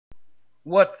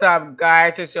What's up,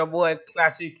 guys? It's your boy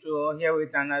Classic Troll here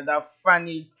with another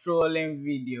funny trolling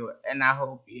video, and I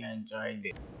hope you enjoyed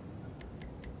it.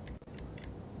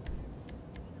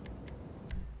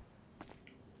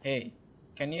 Hey,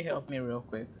 can you help me real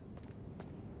quick?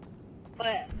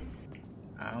 But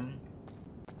Um,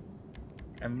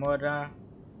 a mother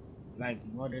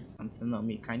murdered something on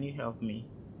me. Can you help me?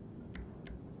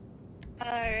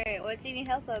 alright, what do you need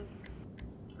help of?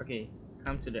 Okay,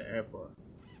 come to the airport.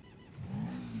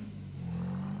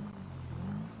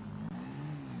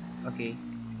 Okay,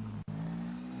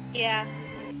 Yeah.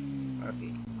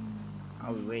 okay,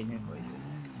 I'll be waiting for you.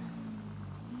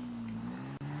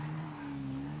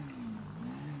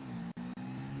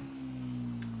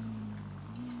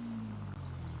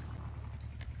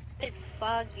 It's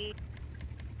foggy.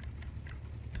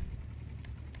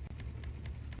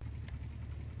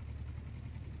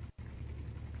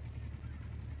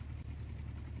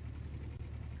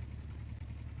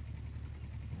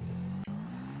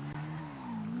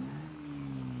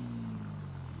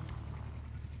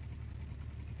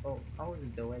 Oh, how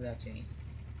is the weather change?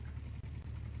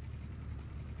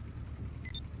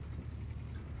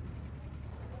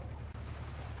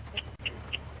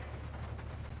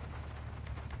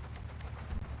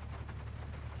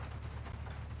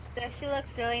 That shit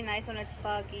looks really nice when it's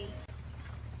foggy.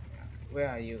 Where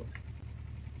are you?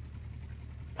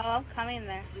 Oh, I'm coming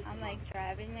there. I'm like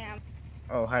driving there.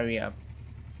 Oh, hurry up,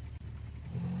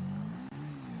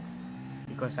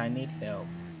 because I need help.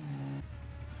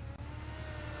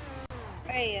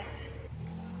 Where are you?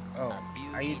 Oh,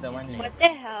 are you the one in What the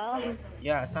hell?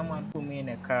 Yeah, someone put me in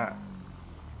a car,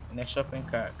 in a shopping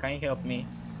cart. Can you help me?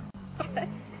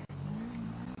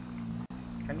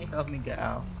 Can you help me get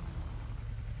out?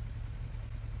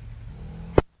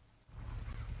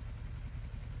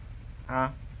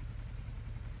 Huh?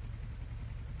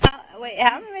 Wait,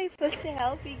 how am I supposed to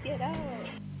help you get out?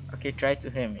 Okay, try to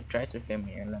hear me. Try to hear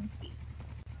me and let me see.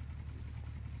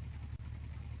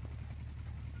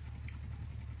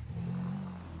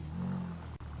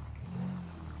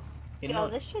 You Yo, know,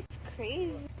 this shit's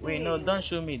crazy. wait, no, don't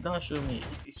show me. Don't show me.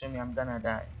 If you show me, I'm gonna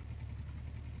die.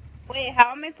 Wait,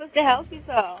 how am I supposed to help you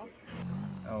though?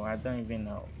 Oh, I don't even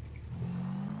know.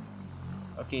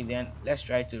 Okay, then let's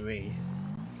try to race.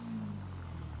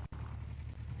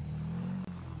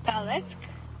 Oh,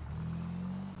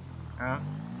 Huh?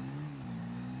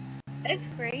 that's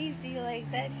crazy.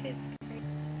 Like that shit's crazy.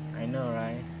 I know,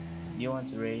 right? Do you want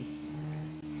to race?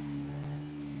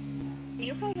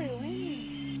 You probably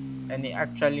win. And it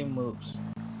actually moves.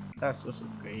 That's also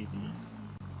crazy.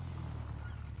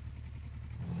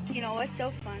 You know what's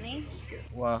so funny?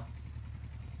 Well,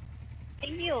 I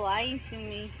think you're lying to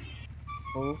me.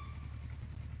 who?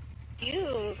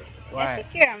 You. I Why? think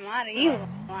you're a model. You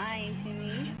lying to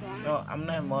me. You lying. No, I'm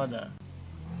not a mother.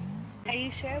 Are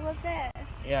you sure about that?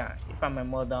 Yeah, if I'm a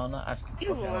mother, I'll not ask you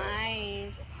You for help.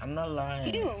 lying. I'm not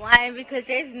You lying. lying because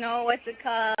there's no what's it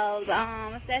called?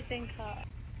 What's that thing called?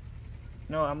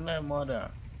 No, I'm not a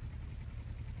mother.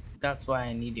 That's why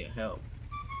I need your help.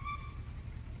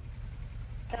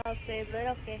 I'll say, but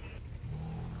okay.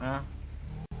 Huh?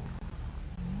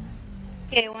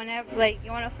 Okay, whenever like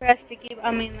you want for us to keep,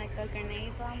 I mean like a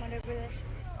grenade bomb, whatever that.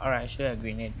 Alright, show a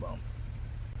grenade bomb.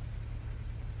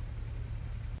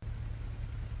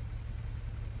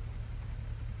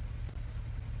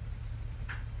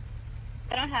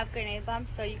 I don't have grenade bombs,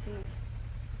 so you can.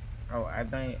 Oh,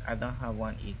 I don't have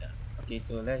one either. Okay,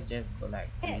 so let's just go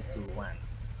like Yeah. 3, 2, 1.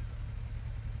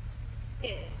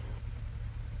 Yeah.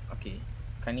 Okay.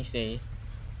 Can you say it?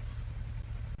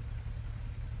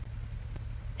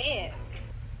 Yeah.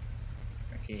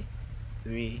 Okay.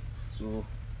 3, 2,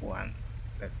 1.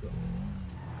 Let's go.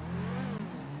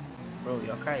 Bro,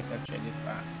 your car is actually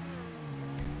fast.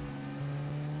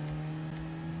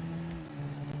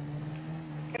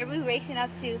 Are we racing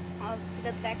up to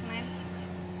the back line?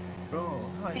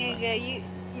 Bro, how is my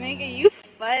Nigga, you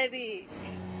funny.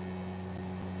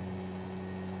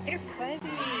 You're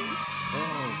funny.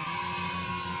 bro?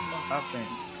 What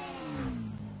happened?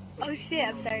 Oh shit,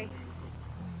 I'm sorry.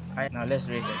 Alright, now let's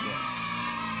race again.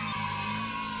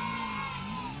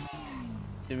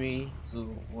 3,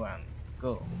 2, 1.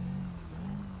 Go.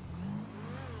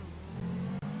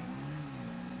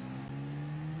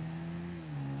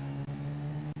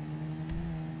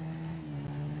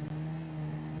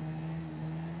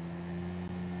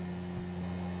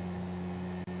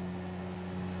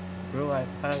 Bro, I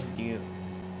passed you.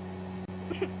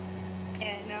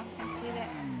 Yeah, no, I see that.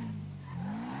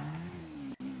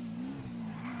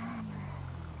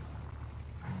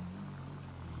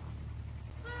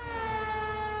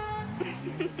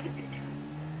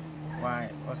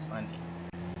 Why? What's funny?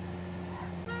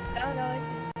 No,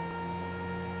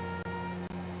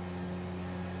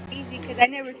 it's easy because I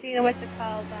never seen what's it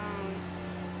called.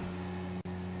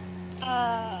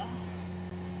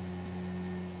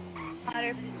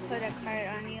 Other people put a card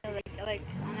on you, like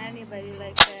on anybody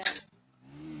like that.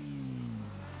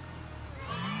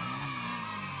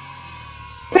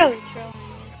 Probably trolling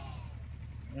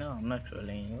you. No, I'm not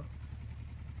trolling you.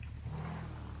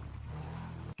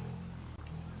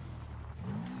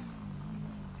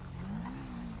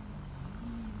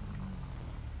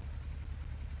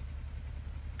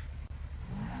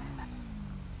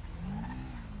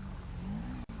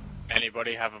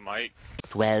 Anybody have a mic?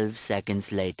 12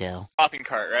 seconds later. Shopping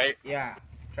cart, right? Yeah,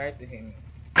 try to hit me.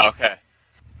 Okay.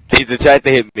 He's tried to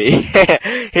hit me.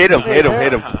 hit him, hit him,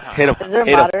 hit him, hit him. Is there a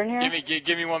hit him. modder in here?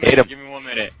 Give me 1 Hit minute. him. Give me 1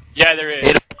 minute. Yeah, there is.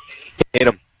 Hit him, hit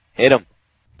him, hit him.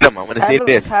 Hit him. I want to see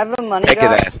this. Have a money Take his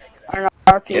drop ass. or an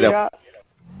RP Hit him. drop?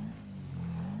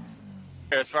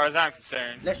 As far as I'm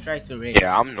concerned. Let's try to race.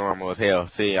 Yeah, I'm normal as hell.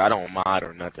 See, I don't mod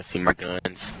or nothing. See my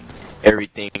guns.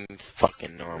 Everything's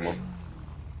fucking normal.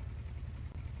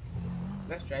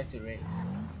 Let's try to race.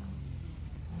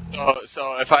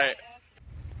 So if I...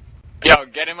 Yo,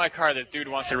 get in my car. This dude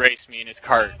wants to race me in his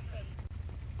cart.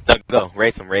 No, go.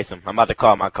 Race him, race him. I'm about to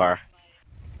call my car.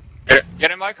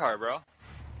 Get in my car, bro.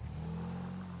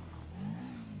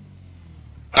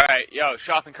 Alright, yo,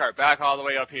 shopping cart, back all the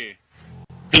way up here.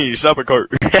 He shopping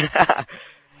cart. Yeah,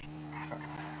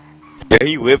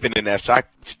 he whipping in that shock.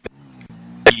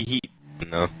 He, you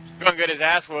know. He's gonna get his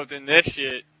ass whooped in this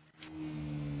shit.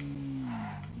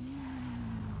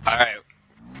 Alright.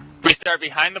 We start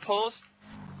behind the poles?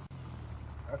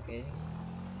 Okay.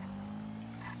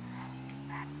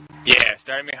 Yeah,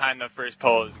 starting behind the first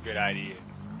pole is a good idea.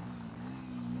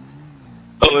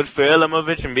 Oh, it's Phil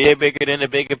Imovich and be bigger than the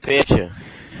bigger picture.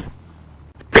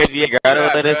 Crazy, I got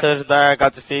over this such dark,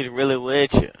 got to see it really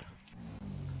with you.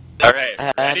 Alright, I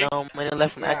had ready? no money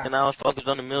left from acting, I was focused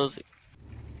on the music.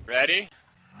 Ready?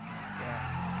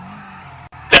 Yeah.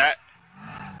 Set.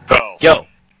 Go. Yo,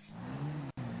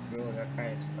 Bro, that car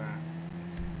is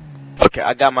fast. okay,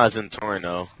 I got my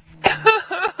Zentorno.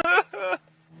 My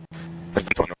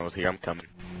Zentorno's here, I'm coming.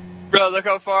 Bro, look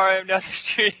how far I am down the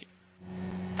street.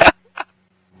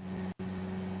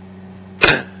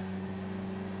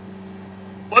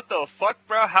 What the fuck,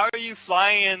 bro? How are you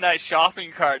flying in that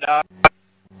shopping cart, dog?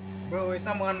 Bro, is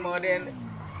someone more than...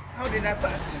 How did I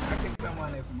pass him? I think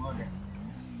someone is more than...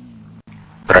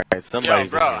 Right, Yo,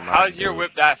 somebody's bro, in my how's your dude.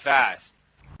 whip that fast?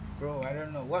 Bro, I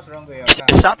don't know. What's wrong with your The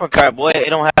car? shopping cart, boy, it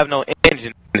don't have no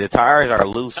engine. The tires are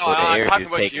loose, No, so the I'm air talking is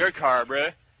about taking. your car, bro.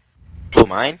 Who,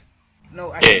 mine?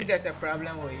 No, I Yeah. think there's a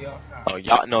problem with your car. Oh,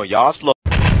 y'all, no, y'all slow.